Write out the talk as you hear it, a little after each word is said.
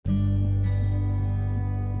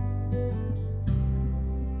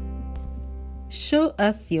Show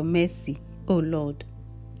us your mercy, O Lord.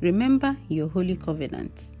 Remember your holy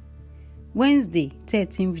covenant. Wednesday,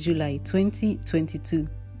 13th July 2022.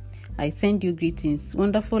 I send you greetings,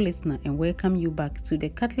 wonderful listener, and welcome you back to the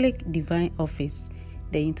Catholic Divine Office,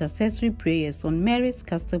 the intercessory prayers on Mary's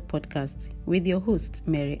Castle podcast with your host,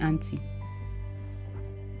 Mary Auntie.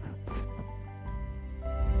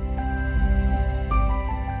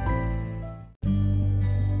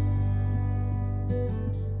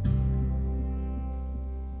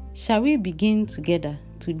 Shall we begin together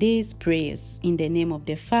today's prayers in the name of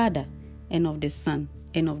the Father, and of the Son,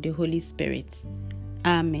 and of the Holy Spirit.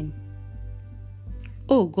 Amen.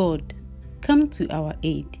 O God, come to our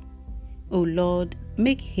aid. O Lord,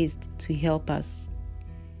 make haste to help us.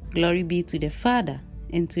 Glory be to the Father,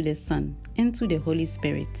 and to the Son, and to the Holy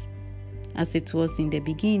Spirit, as it was in the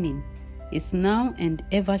beginning, is now, and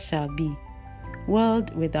ever shall be,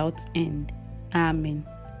 world without end. Amen.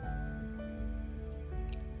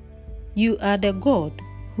 You are the God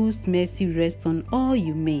whose mercy rests on all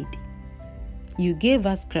you made. You gave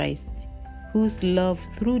us Christ, whose love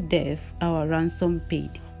through death our ransom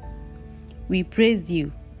paid. We praise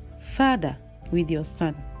you, Father, with your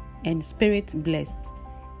Son, and Spirit blessed,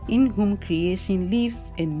 in whom creation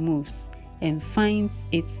lives and moves and finds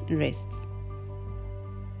its rest.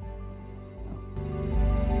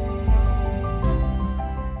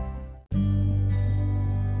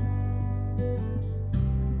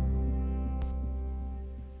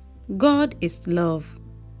 God is love.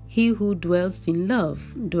 He who dwells in love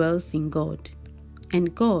dwells in God,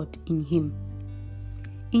 and God in him.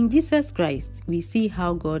 In Jesus Christ, we see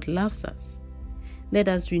how God loves us. Let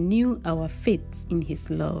us renew our faith in his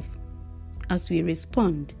love as we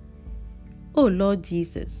respond, O Lord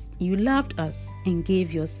Jesus, you loved us and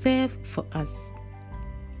gave yourself for us.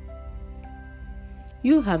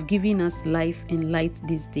 You have given us life and light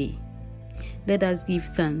this day. Let us give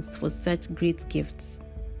thanks for such great gifts.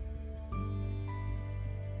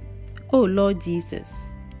 O Lord Jesus,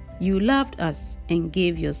 you loved us and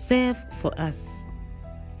gave yourself for us.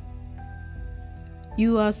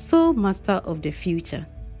 You are sole master of the future.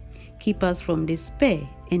 Keep us from despair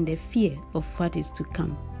and the fear of what is to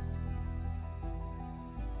come.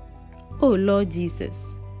 O Lord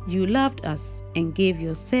Jesus, you loved us and gave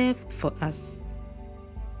yourself for us.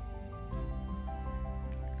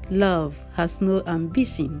 Love has no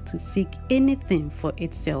ambition to seek anything for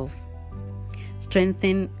itself.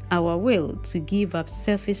 Strengthen our will to give up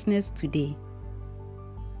selfishness today.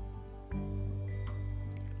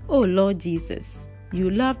 O Lord Jesus, you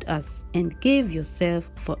loved us and gave yourself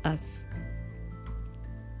for us.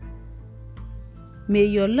 May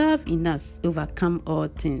your love in us overcome all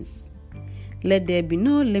things. Let there be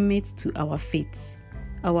no limit to our faith,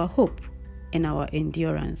 our hope, and our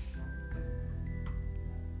endurance.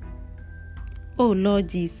 O Lord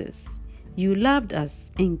Jesus, you loved us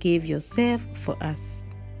and gave yourself for us.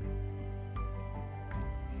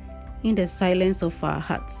 In the silence of our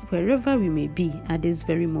hearts, wherever we may be at this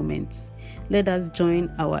very moment, let us join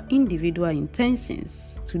our individual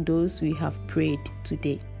intentions to those we have prayed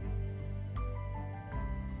today.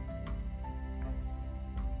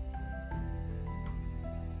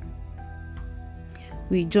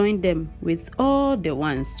 We join them with all the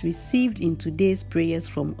ones received in today's prayers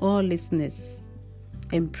from all listeners,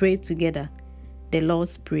 and pray together the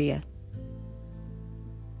Lord's Prayer.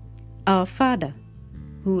 Our Father,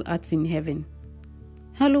 who art in heaven,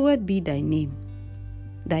 hallowed be thy name.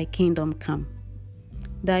 Thy kingdom come.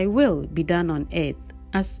 Thy will be done on earth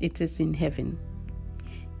as it is in heaven.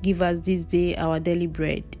 Give us this day our daily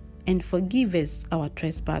bread, and forgive us our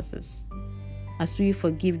trespasses, as we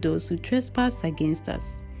forgive those who trespass against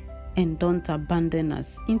us. And don't abandon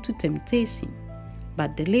us into temptation,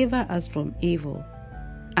 but deliver us from evil.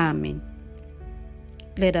 Amen.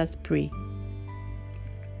 Let us pray.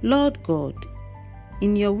 Lord God,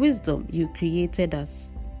 in your wisdom you created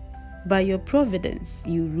us. By your providence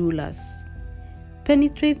you rule us.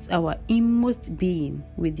 Penetrate our inmost being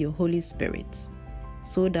with your Holy Spirit,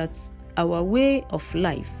 so that our way of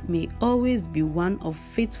life may always be one of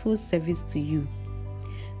faithful service to you.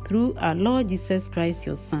 Through our Lord Jesus Christ,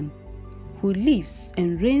 your Son, who lives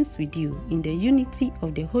and reigns with you in the unity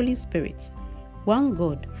of the Holy Spirit, one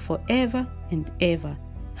God, forever and ever,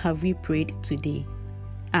 have we prayed today.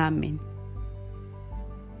 Amen.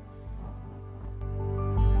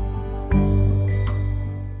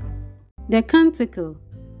 The Canticle.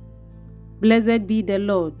 Blessed be the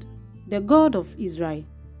Lord, the God of Israel.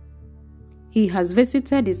 He has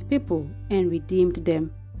visited his people and redeemed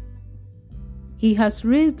them. He has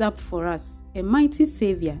raised up for us a mighty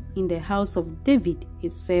Savior in the house of David,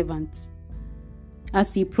 his servant.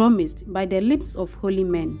 as he promised by the lips of holy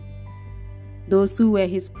men, those who were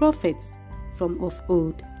his prophets from of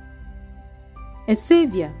old. A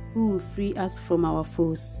Savior who will free us from our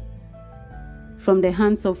foes, from the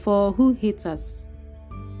hands of all who hate us.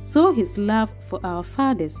 So his love for our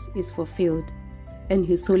fathers is fulfilled, and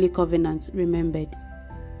his holy covenant remembered.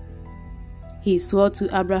 He swore to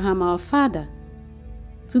Abraham our father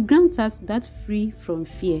to grant us that free from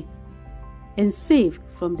fear and safe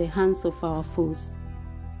from the hands of our foes,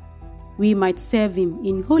 we might serve him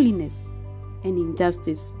in holiness and in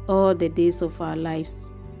justice all the days of our lives.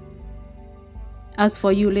 As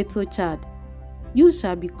for you, little child, you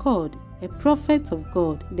shall be called a prophet of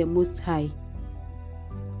God the Most High.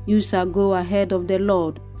 You shall go ahead of the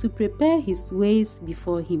Lord to prepare his ways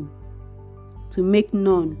before him, to make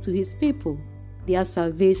known to his people their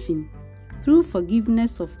salvation through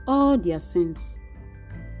forgiveness of all their sins,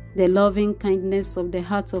 the loving kindness of the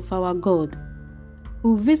heart of our God,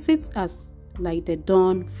 who visits us like the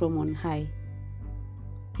dawn from on high.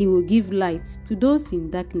 He will give light to those in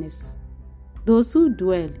darkness, those who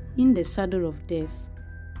dwell in the shadow of death,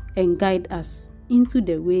 and guide us into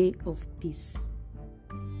the way of peace.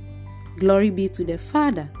 Glory be to the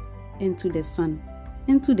Father, and to the Son,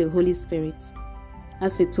 and to the Holy Spirit,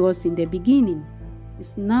 as it was in the beginning,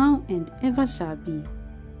 is now, and ever shall be,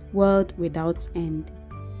 world without end.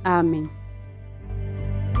 Amen.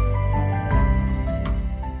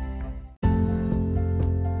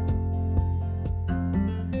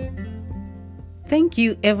 Thank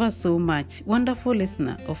you ever so much, wonderful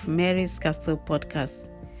listener of Mary's Castle podcast,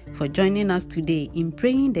 for joining us today in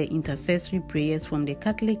praying the intercessory prayers from the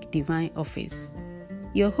Catholic Divine Office.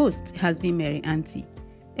 Your host has been Mary Auntie,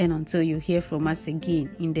 and until you hear from us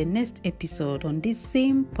again in the next episode on this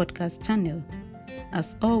same podcast channel,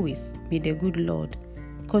 as always, may the good Lord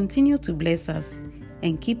continue to bless us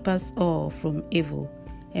and keep us all from evil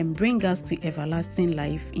and bring us to everlasting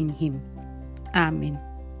life in him. Amen.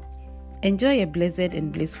 Enjoy a blessed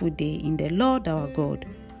and blissful day in the Lord our God,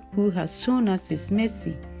 who has shown us his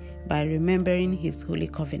mercy by remembering his holy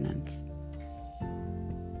covenants.